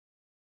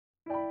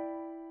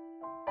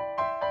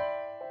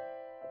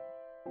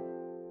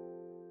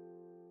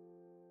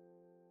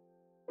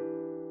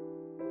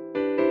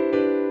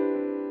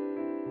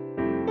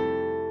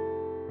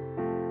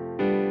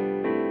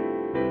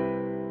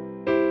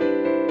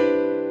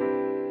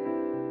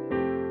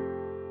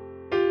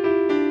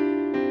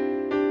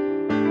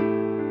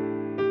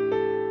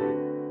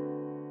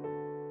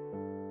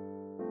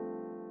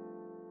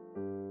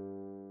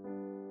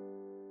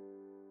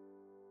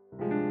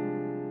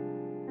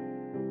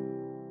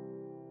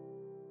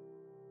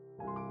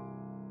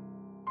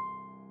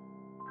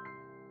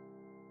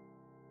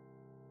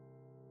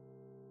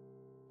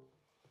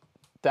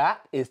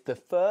That is the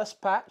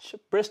first patch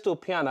Bristol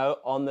piano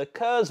on the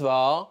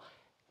Kurzweil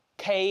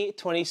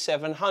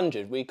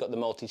K2700. We've got the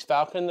Maltese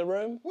Falcon in the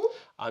room.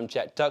 I'm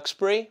Jack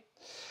Duxbury.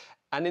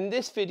 And in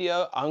this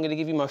video, I'm going to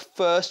give you my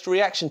first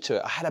reaction to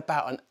it. I had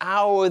about an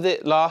hour with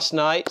it last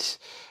night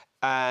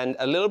and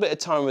a little bit of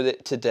time with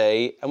it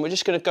today. And we're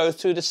just going to go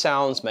through the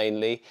sounds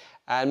mainly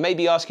and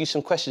maybe ask you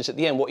some questions at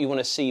the end, what you want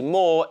to see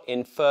more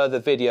in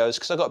further videos,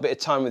 because I've got a bit of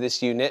time with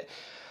this unit.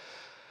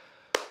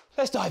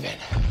 Let's dive in.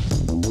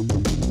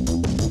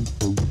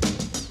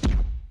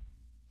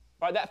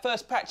 Right, that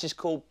first patch is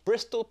called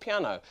Bristol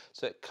Piano.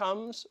 So it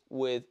comes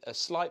with a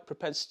slight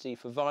propensity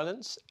for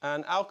violence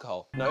and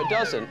alcohol. No, it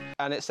doesn't.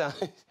 And it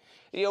sounds,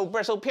 the old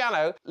Bristol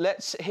Piano.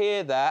 Let's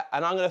hear that.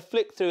 And I'm going to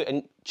flick through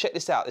and check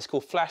this out. It's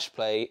called Flash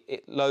Play.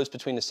 It loads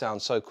between the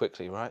sounds so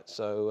quickly, right?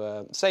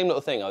 So same little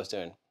thing I was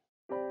doing.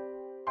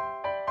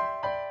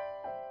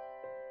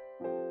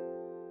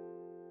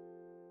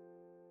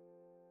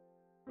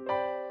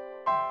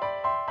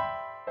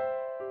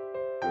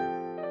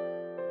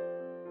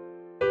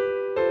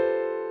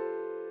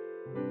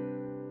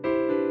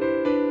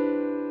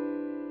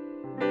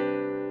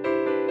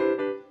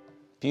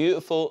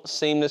 Beautiful,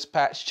 seamless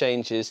patch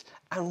changes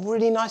and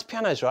really nice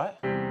pianos, right?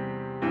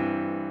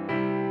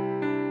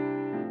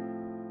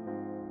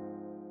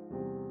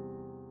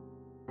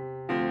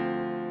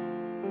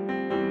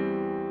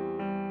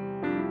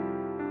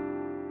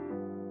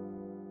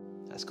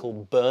 That's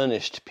called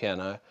burnished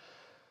piano.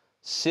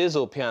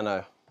 Sizzle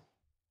piano.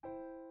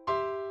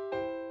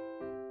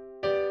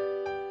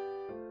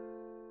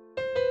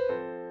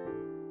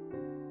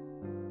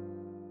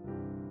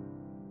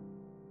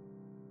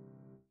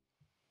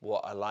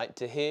 What I like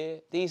to hear,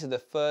 these are the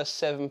first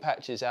 7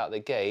 patches out the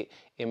gate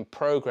in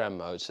program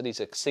mode. So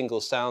these are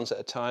single sounds at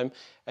a time.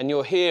 And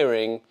you're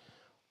hearing,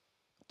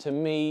 to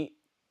me,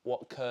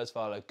 what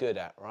Kurzweil are good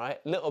at, right?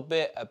 A little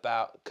bit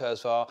about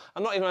Kurzweil.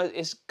 I'm not even,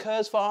 is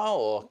Kurzweil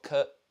or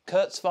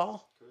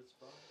Kurzweil?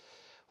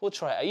 We'll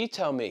try it. You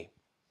tell me.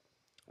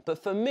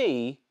 But for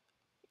me,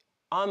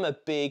 I'm a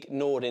big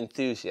Nord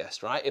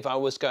enthusiast, right? If I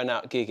was going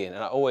out gigging, and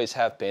I always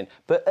have been.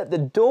 But at the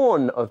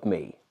dawn of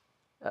me,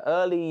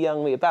 early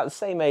young me, about the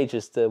same age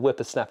as the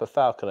whippersnapper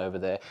Falcon over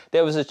there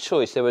was a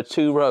choice. There were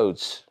 2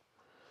 roads.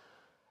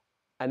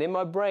 And in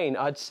my brain,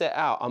 I'd set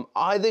out, I'm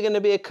either going to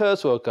be a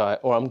Kurzweil guy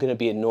or I'm going to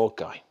be a Nord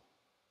guy.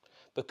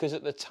 Because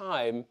at the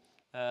time,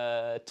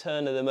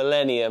 turn of the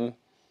millennium,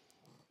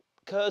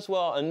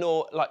 Kurzweil and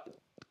Nord, like,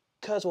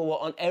 Kurzweil were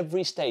on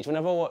every stage.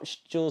 Whenever I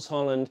watched Jules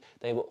Holland,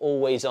 they were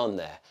always on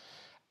there.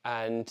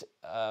 And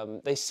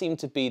they seemed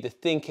to be the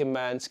thinking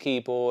man's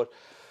keyboard.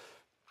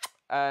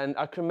 And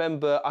I can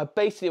remember, I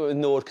basically went with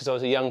Nord because I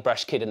was a young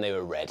brash kid and they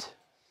were red.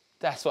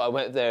 That's what I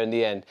went there in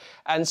the end.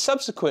 And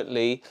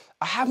subsequently,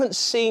 I haven't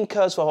seen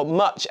Kurzweil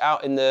much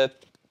out in the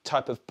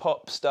type of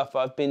pop stuff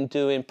I've been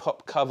doing,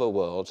 pop cover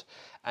world.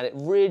 And it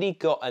really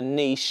got a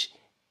niche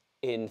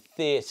in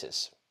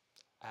theatres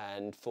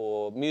and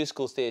for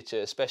musical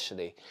theatre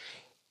especially.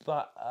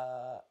 But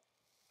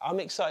I'm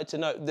excited to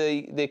know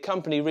the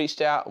company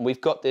reached out and we've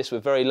got this.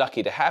 We're very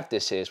lucky to have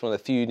this here. It's one of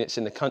the few units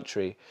in the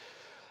country.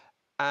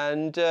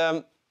 And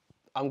I'm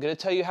going to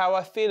tell you how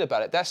I feel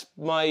about it. That's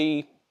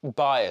my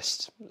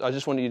bias. I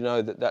just wanted you to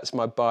know that that's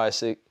my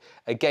bias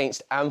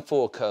against and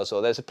for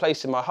Kurzweil. There's a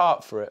place in my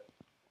heart for it,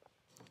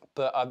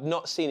 but I've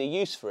not seen a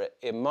use for it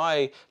in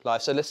my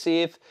life. So let's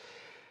see if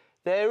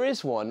there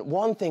is one.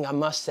 One thing I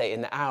must say in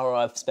the hour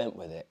I've spent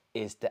with it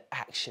is the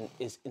action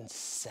is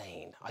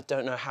insane. I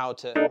don't know how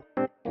to...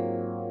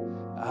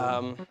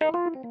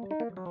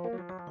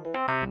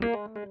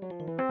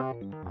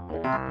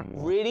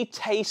 really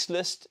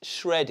tasteless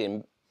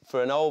shredding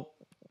for an old,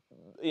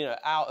 you know,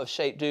 out of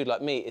shape dude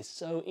like me is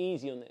so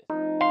easy on this.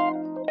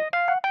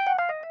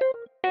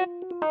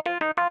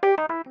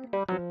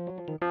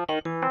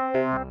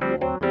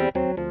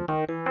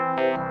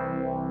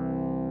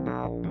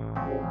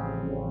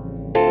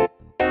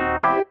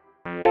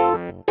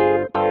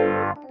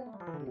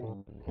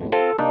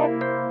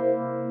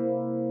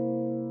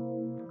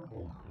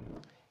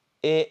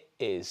 It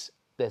is.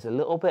 There's a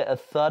little bit of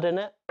thud in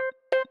it.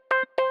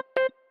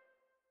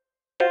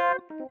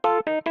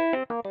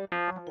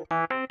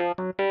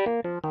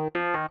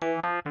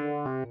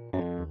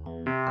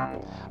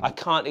 I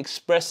can't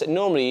express it.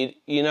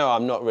 Normally, you know,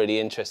 I'm not really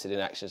interested in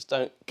actions,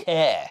 don't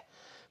care.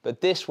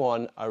 But this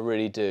one, I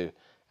really do.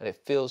 And it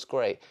feels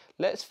great.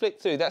 Let's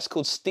flick through. That's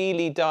called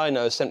Steely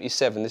Dino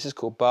 77. This is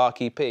called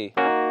Barky P.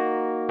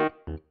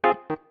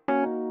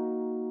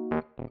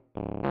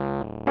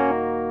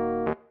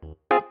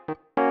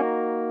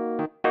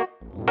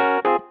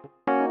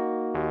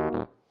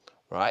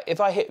 Right,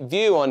 if I hit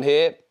view on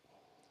here,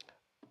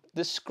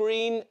 the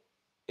screen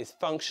is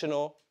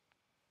functional.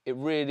 It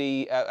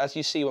really, as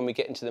you see when we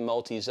get into the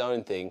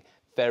multi-zone thing,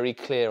 very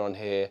clear on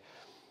here.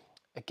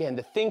 Again,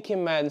 the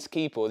thinking man's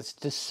keyboard is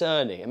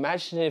discerning.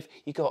 Imagine if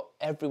you got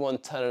everyone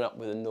turning up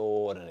with a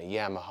Nord and a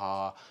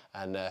Yamaha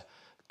and a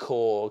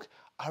Korg.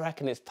 I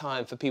reckon it's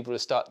time for people to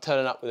start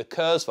turning up with a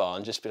Kurzweil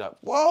and just be like,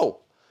 whoa!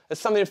 There's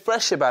something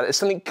fresh about it. There's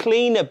something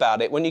clean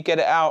about it when you get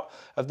it out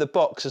of the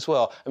box as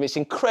well. I mean, it's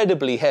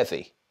incredibly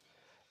heavy.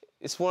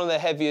 It's one of the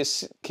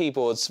heaviest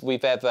keyboards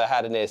we've ever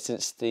had in here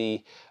since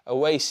the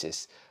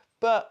Oasis,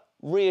 but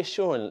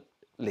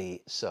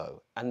reassuringly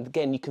so. And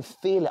again, you can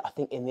feel it, I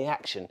think, in the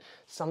action.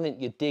 Something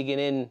you're digging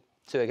in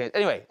to again.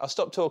 Anyway, I'll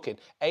stop talking.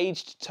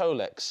 Aged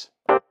Tolex.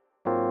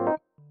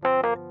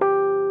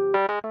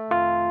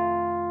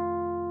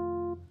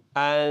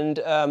 And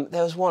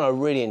there was one I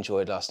really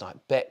enjoyed last night,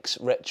 Beck's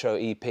Retro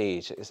EP.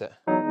 Is that?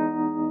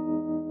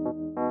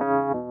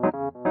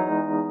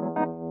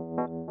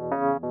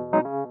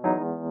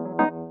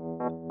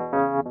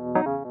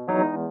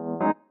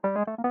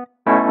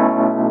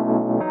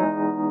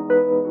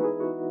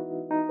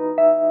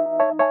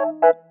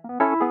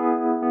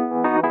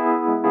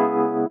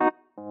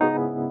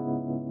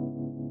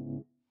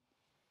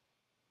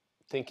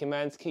 Thinking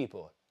man's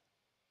keyboard,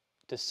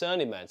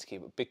 discerning man's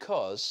keyboard,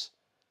 because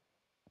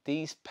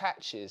these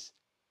patches,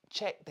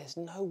 check, there's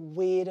no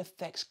weird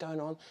effects going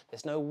on,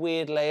 there's no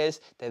weird layers,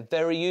 they're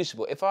very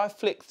usable. If I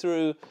flick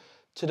through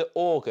to the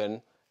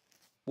organ,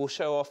 we'll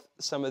show off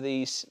some of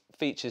these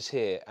features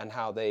here and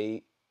how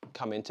they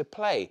come into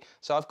play.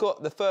 So I've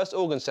got the first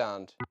organ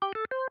sound.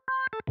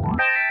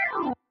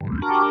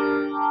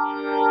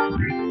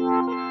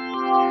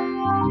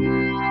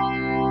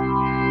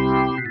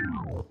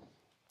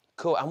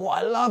 Cool, and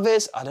what I love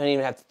is I don't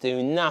even have to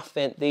do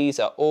nothing. These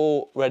are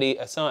already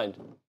assigned.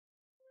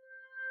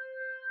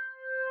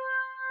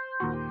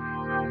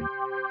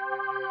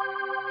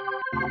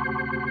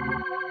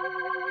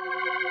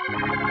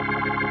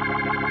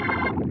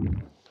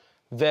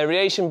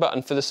 Variation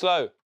button for the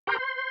slow.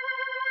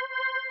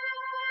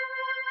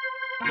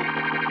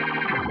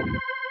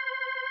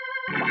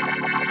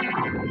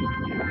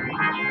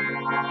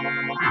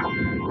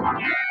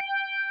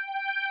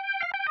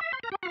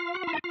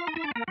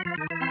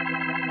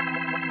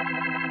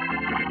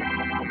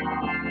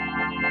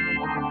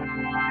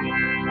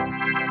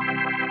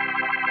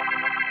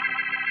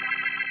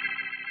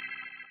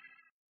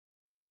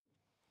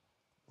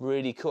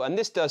 Really cool, and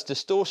this does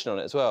distortion on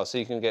it as well, so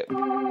you can get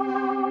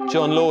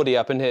John Lordy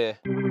up in here.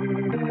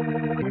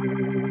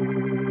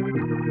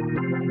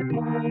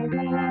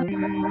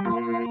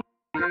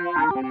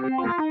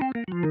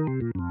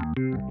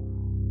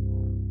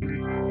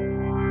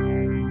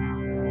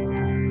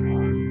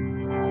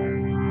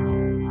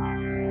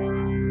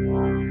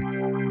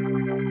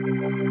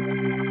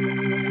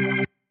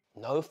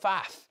 No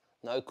faff,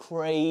 no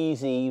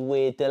crazy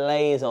weird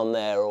delays on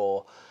there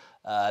or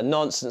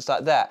nonsense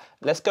like that.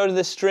 Let's go to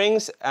the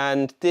strings,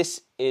 and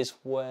this is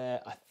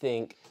where I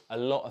think a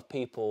lot of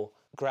people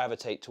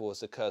gravitate towards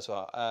the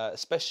Kurzweil,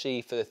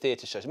 especially for the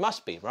theatre shows. It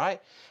must be,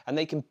 right? And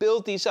they can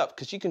build these up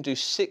because you can do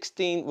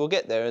 16, we'll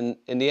get there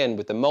in the end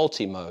with the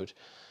multi-mode.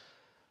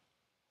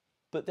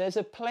 But there's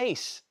a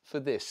place for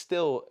this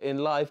still in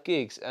live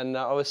gigs, and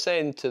I was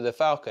saying to the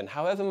Falcon,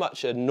 however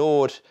much a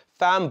Nord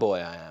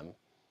fanboy I am,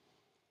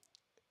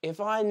 if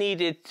I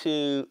needed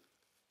to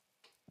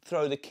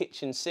throw the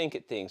kitchen sink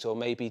at things, or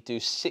maybe do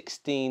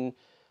 16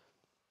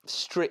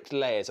 strict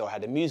layers, or I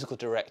had a musical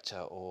director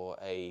or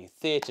a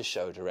theatre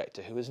show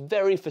director who was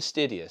very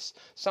fastidious,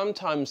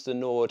 sometimes the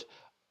Nord,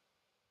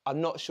 I'm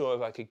not sure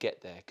if I could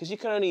get there, because you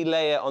can only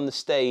layer on the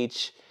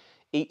stage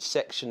each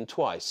section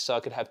twice, so I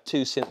could have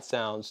 2 synth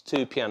sounds,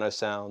 2 piano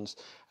sounds,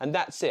 and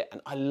that's it.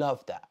 And I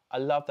love that. I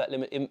love that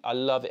limit. I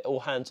love it all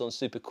hands on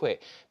super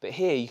quick. But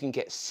here you can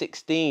get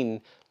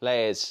 16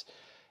 layers.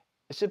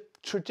 It's a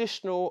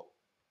traditional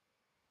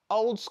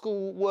old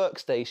school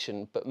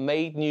workstation, but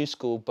made new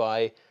school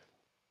by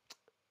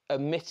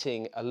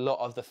omitting a lot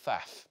of the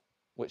faff,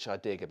 which I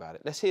dig about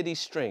it. Let's hear these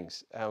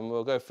strings, and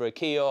we'll go for a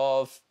key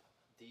of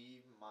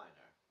D minor.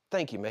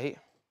 Thank you, mate.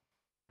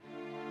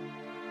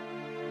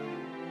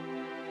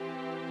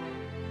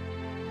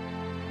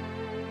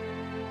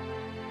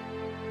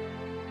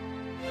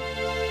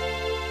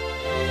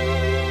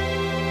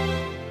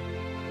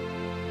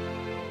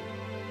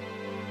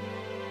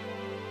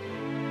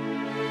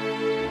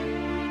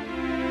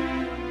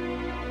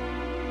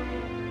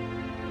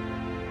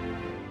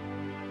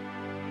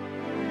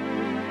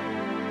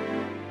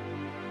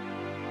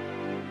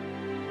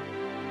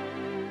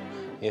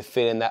 You're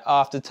feeling that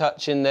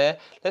aftertouch in there.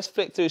 Let's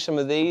flick through some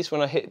of these. When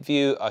I hit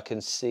view, I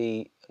can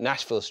see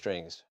Nashville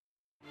strings.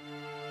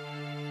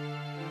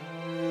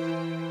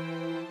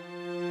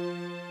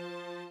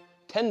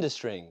 Tender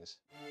strings.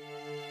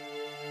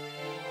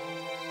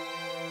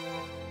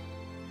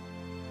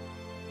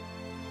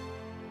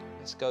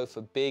 Let's go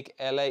for big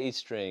LA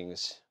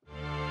strings.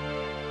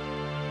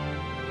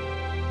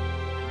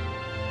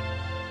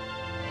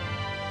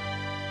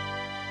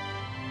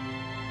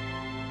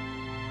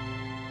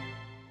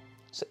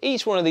 So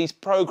each one of these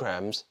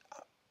programs,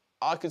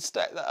 I could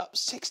stack that up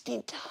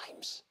 16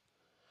 times.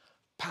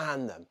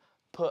 Pan them,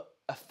 put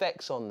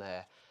effects on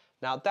there.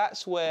 Now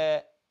that's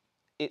where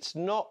it's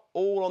not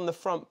all on the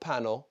front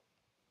panel.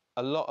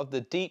 A lot of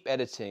the deep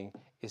editing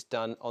is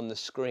done on the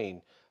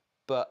screen.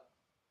 But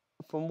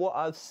from what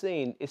I've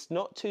seen, it's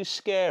not too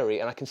scary,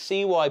 and I can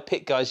see why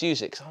pit guys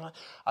use it, because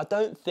I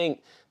don't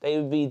think they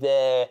would be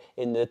there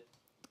in the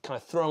kind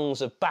of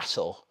throngs of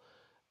battle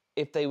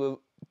if they were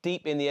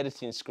deep in the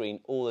editing screen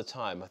all the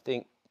time. I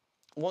think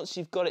once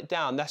you've got it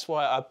down, that's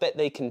why I bet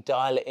they can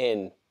dial it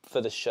in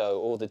for the show,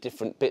 all the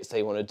different bits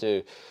they want to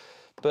do.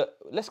 But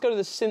let's go to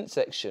the synth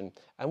section,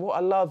 and what I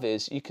love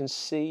is you can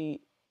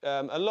see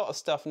a lot of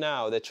stuff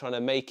now, they're trying to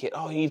make it,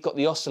 oh, you've got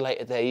the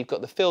oscillator there, you've got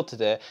the filter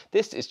there.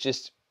 This is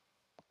just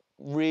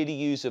really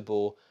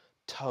usable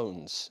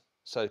tones.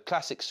 So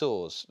classic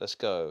saws, let's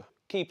go.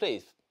 Key,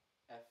 please.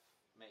 F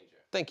major.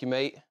 Thank you,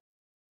 mate.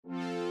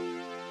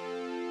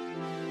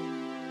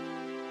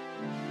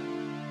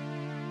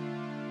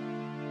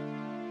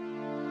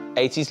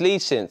 '80s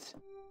lead synth.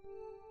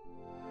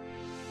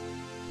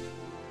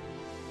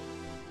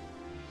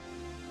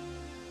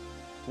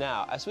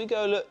 Now, as we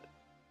go look,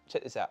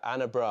 check this out,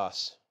 Anna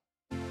Brass.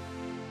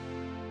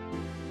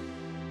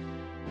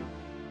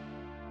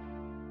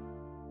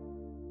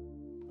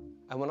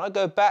 And when I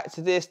go back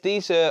to this,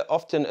 these are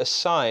often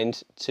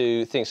assigned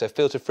to things, so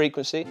filter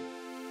frequency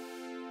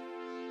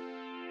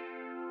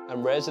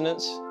and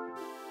resonance.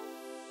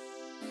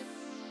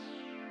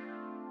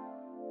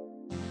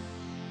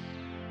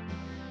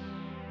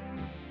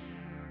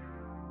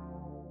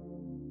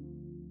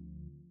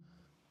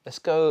 Let's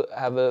go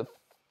have a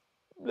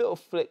little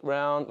flick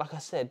round. Like I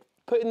said,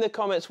 put in the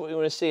comments what you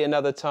want to see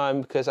another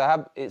time, because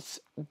it's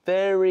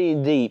very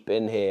deep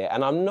in here,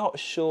 and I'm not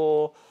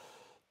sure.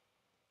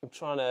 I'm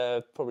trying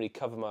to probably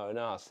cover my own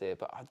ass here,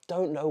 but I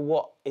don't know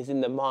what is in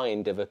the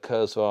mind of a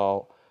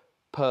Kurzweil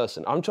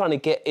person. I'm trying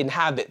to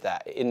inhabit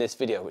that in this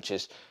video, which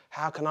is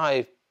how can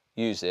I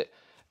use it?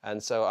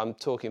 And so I'm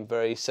talking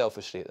very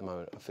selfishly at the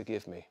moment.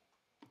 Forgive me.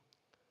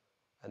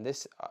 And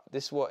this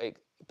is what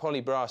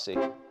poly brassy.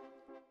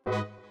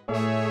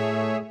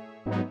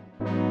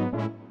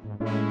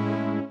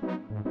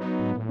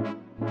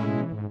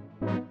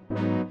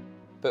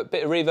 But a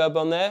bit of reverb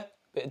on there,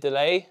 bit of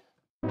delay,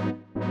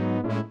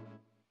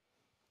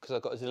 because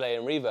I've got a delay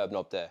and reverb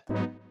knob there.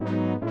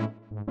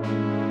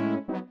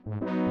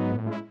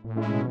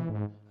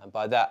 And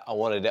by that, I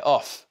wanted it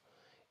off.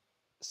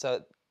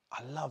 So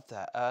I love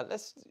that.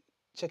 Let's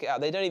check it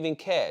out. They don't even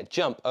care.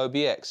 Jump,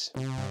 OBX.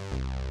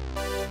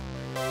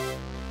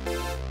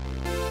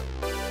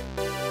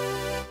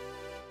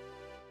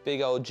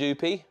 Big old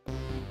Joopy.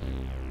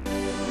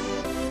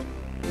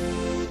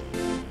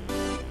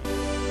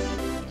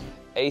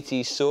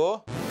 '80s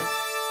saw.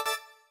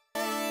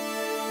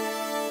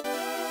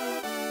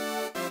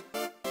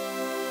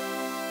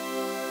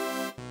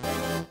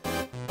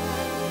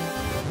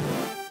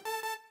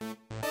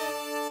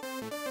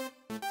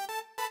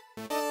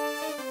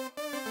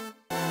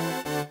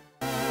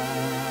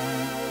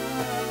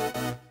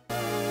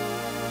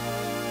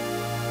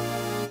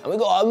 And we've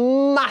got a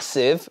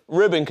massive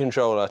ribbon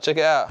controller. Check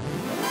it out.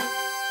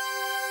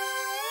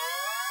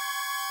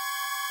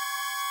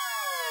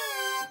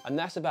 And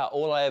that's about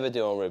all I ever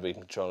do on ribbon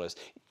controllers.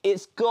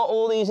 It's got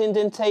all these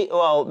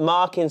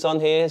markings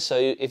on here, so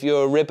if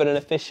you're a ribbon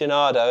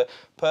aficionado,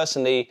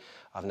 personally,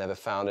 I've never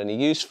found any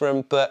use for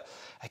them, but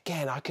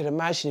again, I could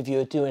imagine if you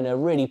were doing a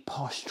really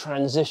posh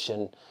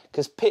transition,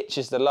 because pitch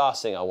is the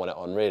last thing I want it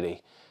on,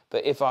 really.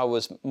 But if I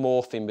was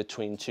morphing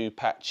between two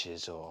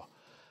patches or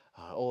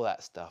all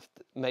that stuff,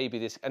 maybe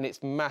this, and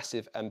it's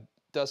massive and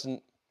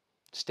doesn't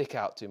stick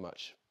out too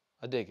much.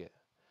 I dig it.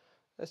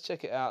 Let's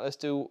check it out. Let's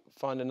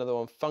find another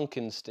one,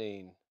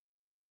 Funkenstein.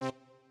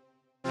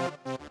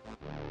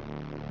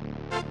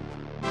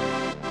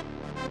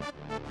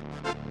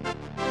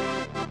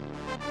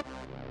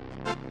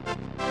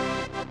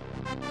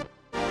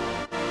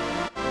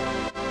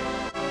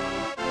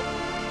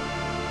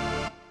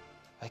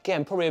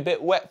 Again, probably a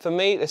bit wet for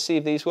me. Let's see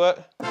if these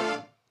work.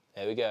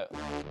 There we go.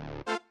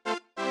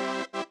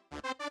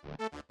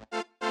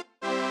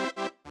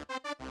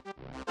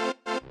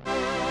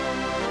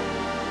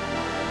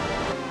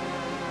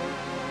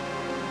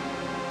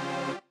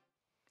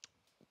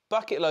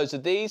 Bucket loads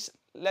of these.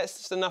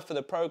 That's enough for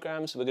the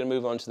programs. We're going to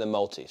move on to the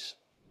multis.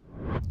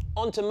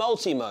 On to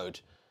multi-mode.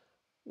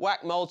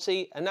 Whack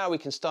multi, and now we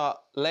can start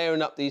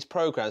layering up these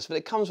programs. But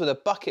it comes with a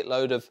bucket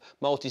load of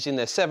multis in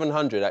there,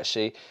 700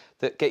 actually,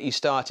 that get you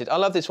started. I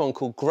love this one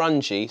called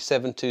Grungy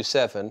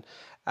 727,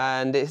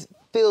 and it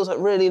feels like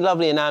really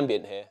lovely and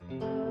ambient here.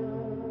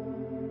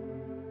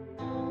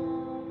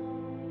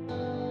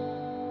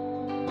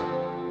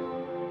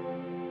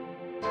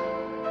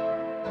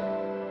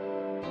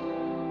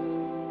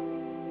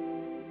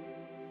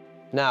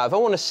 Now, if I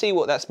want to see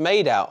what that's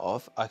made out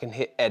of, I can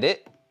hit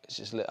Edit. It's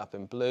just lit up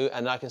in blue,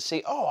 and I can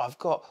see, oh, I've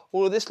got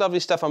all of this lovely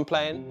stuff I'm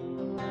playing.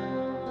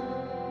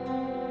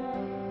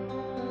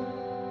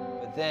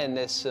 But then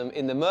there's some,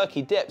 in the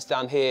murky depths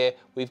down here,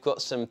 we've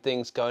got some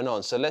things going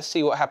on. So let's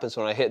see what happens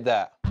when I hit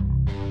that.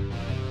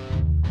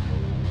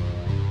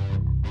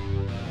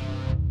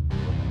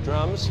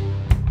 Drums.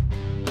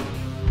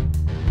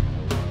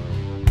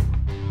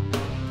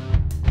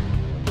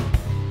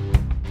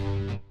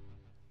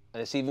 And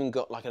And it's even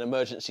got like an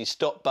emergency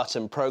stop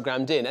button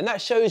programmed in. And that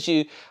shows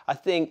you, I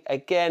think,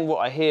 again, what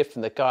I hear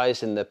from the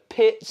guys in the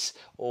pits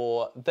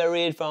or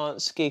very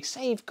advanced gigs.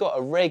 Say you've got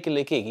a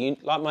regular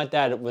gig, like my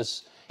dad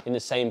was in the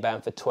same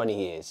band for 20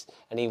 years,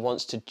 and he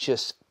wants to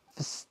just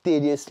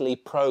fastidiously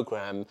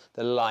program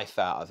the life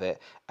out of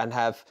it and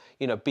have,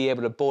 you know, be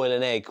able to boil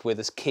an egg with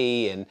a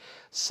key and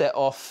set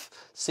off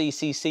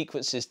CC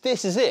sequences.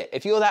 This is it.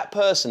 If you're that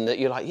person that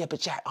you're like, yeah, but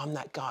Jack, I'm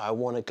that guy, I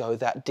want to go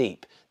that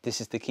deep,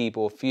 this is the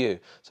keyboard for you.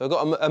 So I've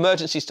got an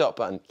emergency stop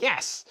button,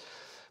 yes.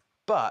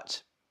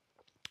 But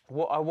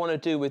what I want to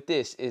do with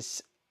this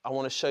is I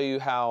want to show you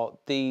how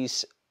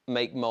these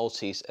make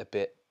multis a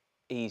bit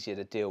easier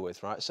to deal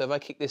with, right? So if I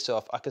kick this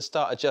off, I can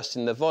start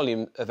adjusting the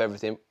volume of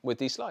everything with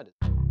these sliders.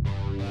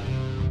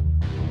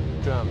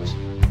 Drums.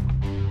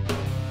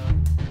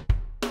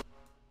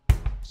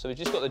 So we've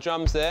just got the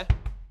drums there.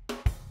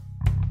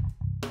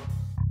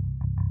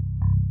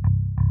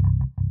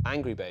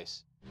 Angry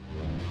bass.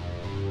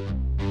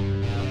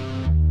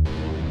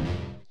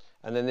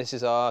 And then this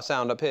is our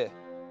sound up here.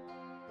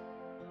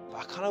 But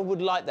I kind of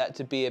would like that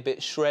to be a bit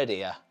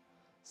shreddier.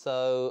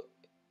 So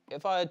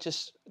if I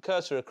just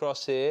cursor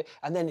across here,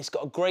 and then it's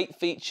got a great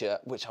feature,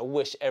 which I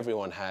wish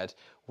everyone had,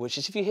 which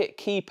is if you hit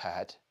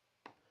keypad,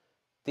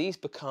 these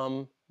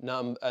become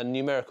a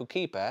numerical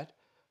keypad,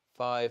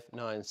 5,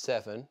 9,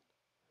 7,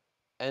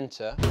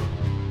 enter.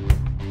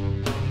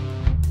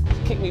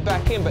 Kick me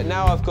back in, but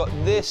now I've got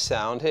this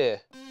sound here.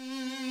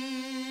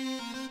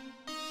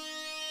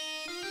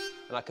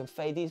 And I can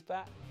fade these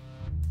back.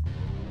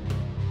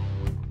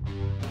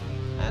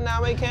 And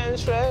now we can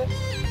shred.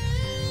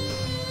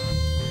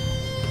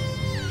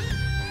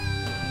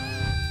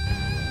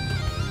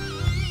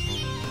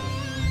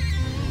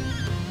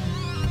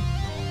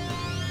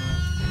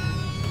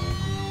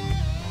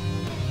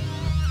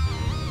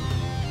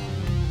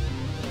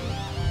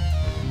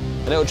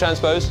 A little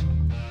transpose.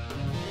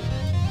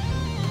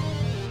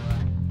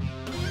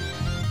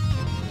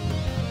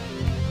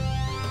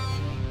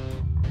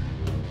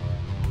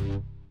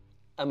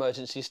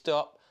 Emergency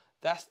stop.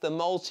 That's the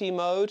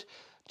multi-mode.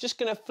 Just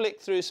gonna flick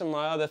through some of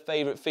my other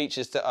favorite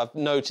features that I've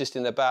noticed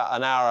in about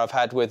an hour I've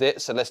had with it.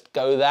 So let's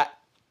go that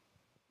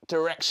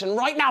direction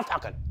right now,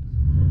 Falcon.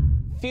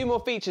 A few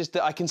more features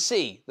that I can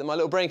see that my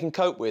little brain can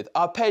cope with.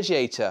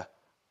 Arpeggiator.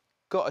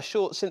 Got a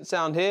short synth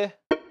sound here.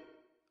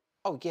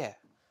 Oh yeah.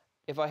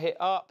 If I hit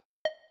up,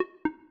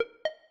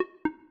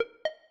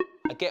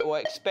 I get what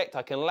I expect,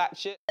 I can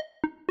latch it.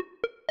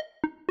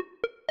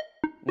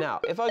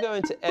 Now, if I go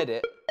into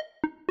edit,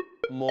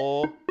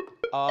 more,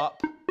 up,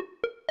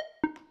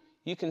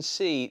 you can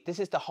see, this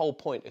is the whole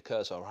point of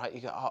Kurzweil, right?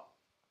 You go up,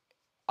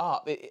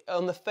 up.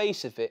 On the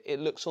face of it, it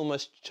looks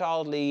almost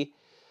childlike,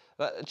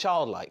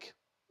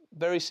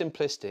 very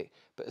simplistic.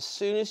 But as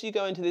soon as you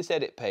go into this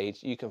edit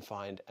page, you can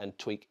find and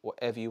tweak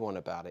whatever you want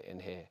about it in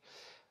here.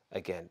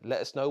 Again,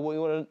 let us know what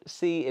you want to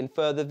see in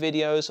further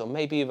videos, or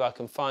maybe if I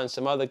can find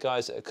some other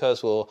guys that are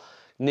Kurzweil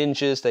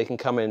ninjas, they can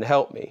come in and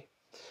help me.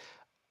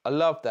 I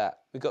love that.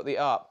 We've got the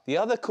up. The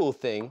other cool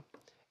thing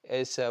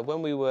is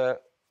when we were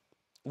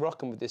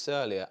rocking with this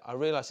earlier, I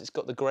realized it's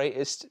got the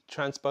greatest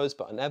transpose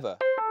button ever.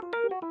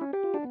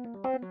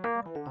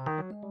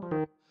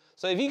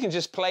 So if you can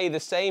just play the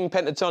same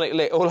pentatonic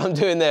lick, all I'm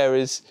doing there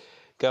is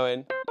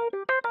going.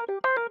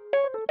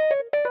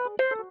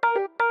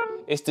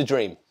 It's the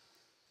dream.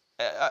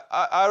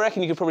 I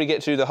reckon you could probably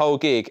get through the whole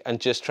gig and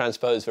just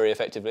transpose very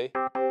effectively.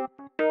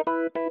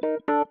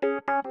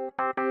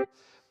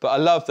 But I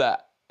love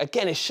that.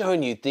 Again, it's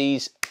showing you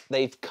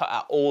they've cut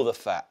out all the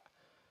fat.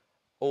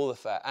 All the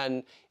fat.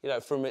 And, you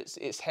know, from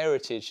its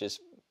heritage as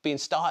being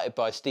started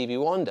by Stevie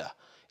Wonder.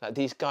 Like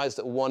these guys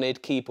that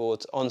wanted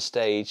keyboards on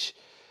stage.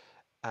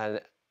 And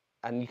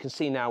you can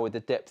see now with the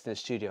depth in the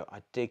studio,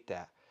 I dig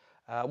that.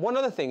 One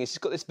other thing is it's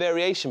got this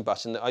variation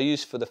button that I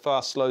use for the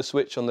fast-slow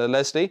switch on the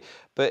Leslie,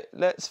 but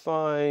let's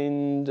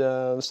find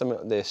something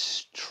like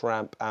this,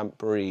 Tramp Amp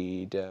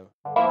Breed.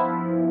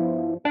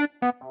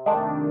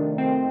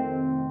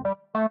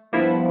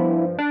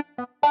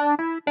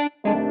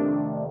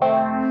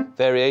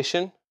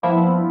 Variation.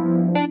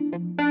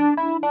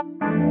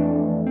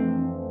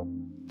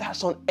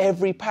 That's on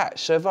every patch,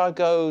 so if I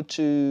go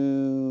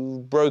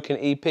to Broken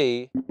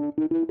EP,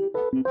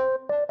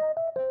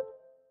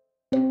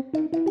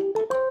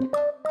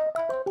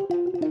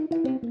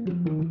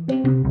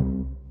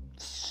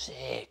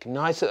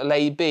 nice little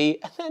A, B,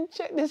 and then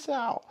check this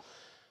out.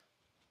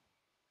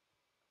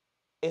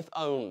 If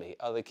only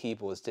other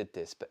keyboards did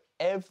this, but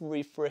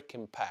every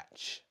frickin'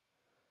 patch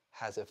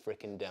has a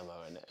frickin'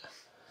 demo in it.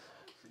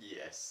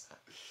 Yes.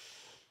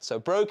 So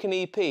Broken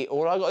EP,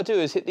 all I gotta do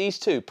is hit these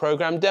two,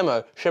 program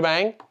demo,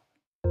 shebang.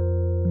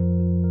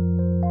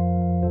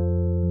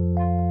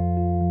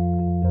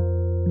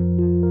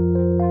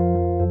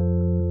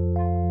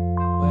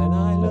 When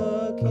I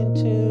look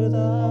into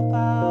the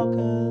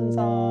Falcon's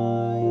eyes.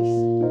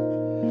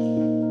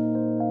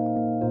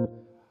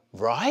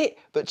 Right?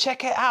 But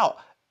check it out.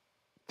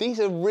 These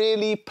are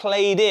really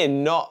played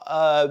in, not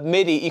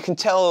MIDI. You can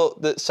tell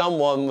that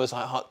someone was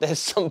like, oh, there's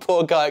some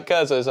poor guy at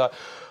Kurzweil who's like,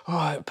 All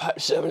right,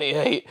 patch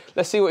 78.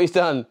 Let's see what he's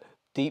done.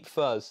 Deep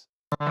fuzz.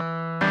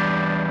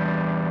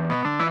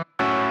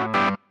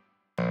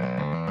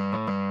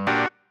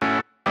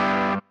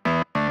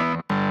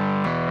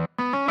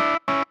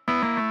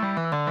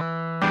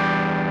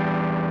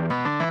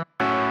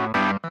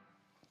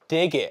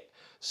 Dig it.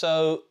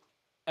 So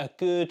a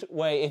good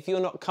way, if you're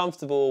not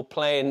comfortable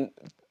playing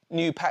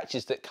new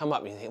patches that come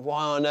up and you think,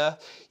 why on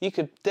earth? You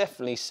could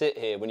definitely sit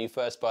here when you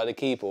first buy the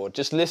keyboard,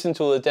 just listen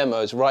to all the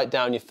demos, write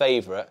down your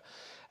favorite,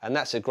 and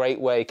that's a great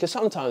way, because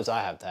sometimes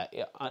I have that.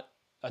 Yeah, I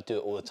do it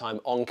all the time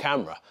on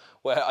camera,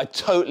 where I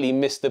totally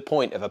miss the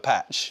point of a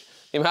patch.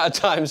 The amount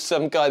of times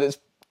some guy that's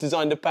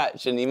designed a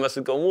patch and he must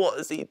have gone, what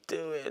is he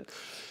doing?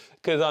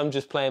 Because I'm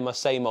just playing my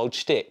same old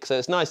shtick. So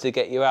it's nice to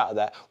get you out of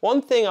that.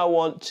 One thing I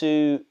want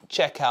to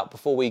check out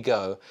before we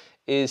go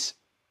is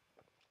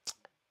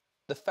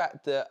the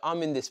fact that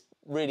I'm in this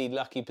really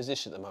lucky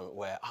position at the moment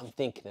where I'm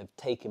thinking of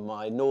taking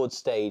my Nord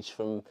stage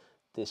from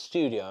the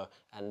studio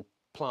and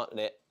planting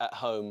it at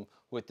home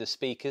with the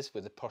speakers,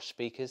 with the posh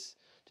speakers,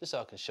 just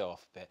so I can show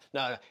off a bit.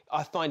 No,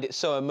 I find it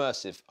so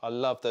immersive. I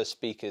love those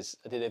speakers.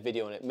 I did a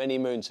video on it many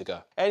moons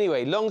ago.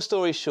 Anyway, long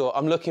story short,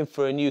 I'm looking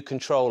for a new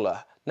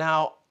controller.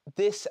 Now,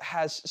 this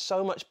has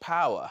so much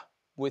power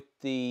with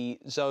the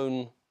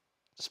zone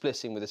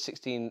splitting with the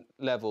 16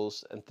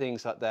 levels and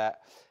things like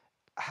that,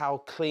 how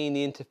clean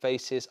the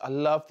interface is. I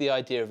love the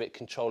idea of it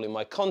controlling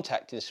my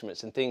contact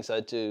instruments and things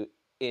I do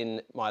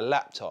in my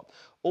laptop.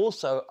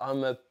 Also,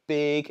 I'm a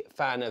big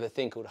fan of a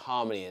thing called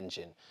Harmony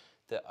Engine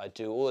that I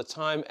do all the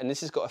time, and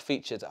this has got a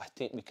feature that I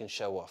think we can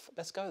show off.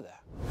 Let's go there.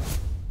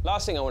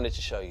 Last thing I wanted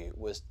to show you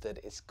was that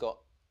it's got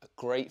a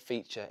great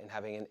feature in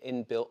having an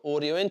inbuilt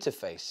audio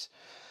interface.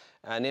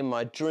 And in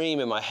my dream,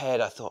 in my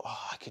head, I thought,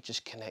 oh, I could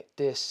just connect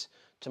this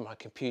to my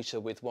computer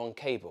with one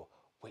cable,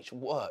 which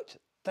worked.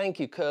 Thank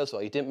you,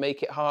 Kurzweil. You didn't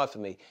make it hard for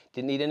me.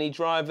 Didn't need any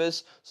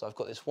drivers, so I've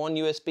got this one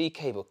USB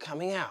cable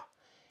coming out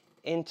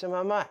into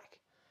my Mac,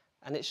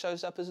 and it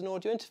shows up as an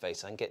audio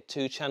interface. I can get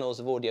 2 channels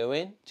of audio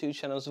in, 2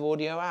 channels of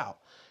audio out.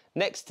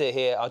 Next to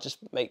here, I'll just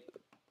make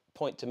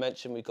point to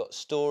mention we've got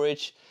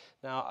storage.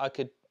 Now, I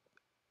could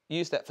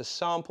use that for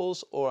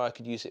samples, or I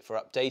could use it for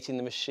updating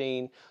the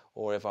machine,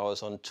 or if I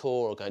was on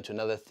tour or going to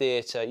another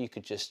theatre, you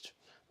could just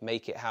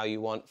make it how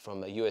you want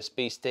from a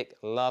USB stick.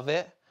 Love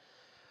it.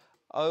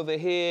 Over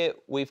here,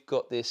 we've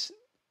got this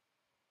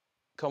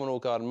Common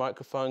Garden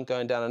microphone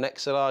going down an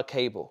XLR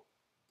cable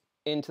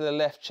into the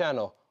left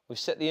channel. We've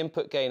set the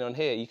input gain on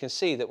here. You can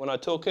see that when I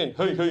talk in,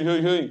 hey, hey,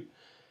 hey, hey,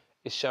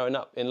 it's showing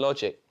up in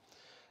Logic.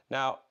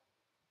 Now,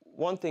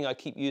 one thing I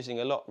keep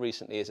using a lot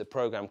recently is a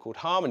program called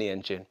Harmony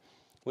Engine,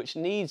 which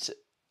needs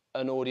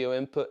an audio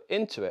input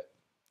into it.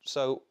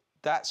 So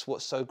that's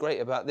what's so great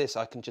about this.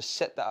 I can just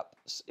set that up,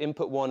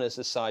 input 1 as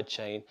the side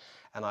chain,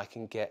 and I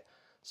can get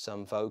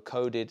some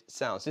vocoded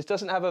sounds. This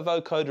doesn't have a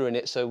vocoder in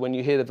it, so when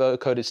you hear the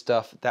vocoded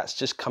stuff, that's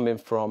just coming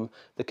from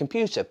the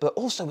computer. But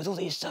also with all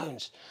these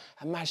zones,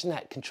 imagine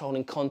that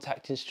controlling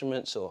contact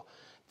instruments or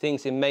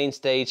things in main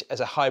stage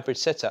as a hybrid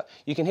setup.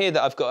 You can hear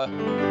that I've got a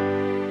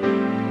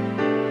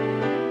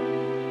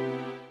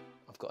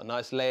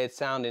nice layered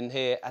sound in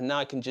here, and now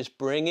I can just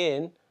bring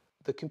in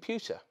the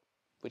computer,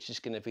 which is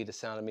going to be the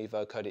sound of me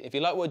vocoding. If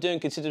you like what we're doing,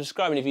 consider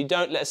subscribing. If you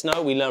don't, let us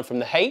know. We learn from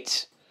the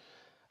hate.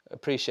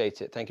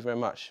 Appreciate it. Thank you very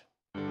much.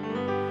 Who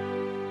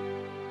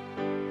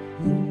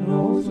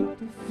knows what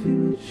the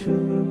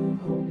future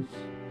holds?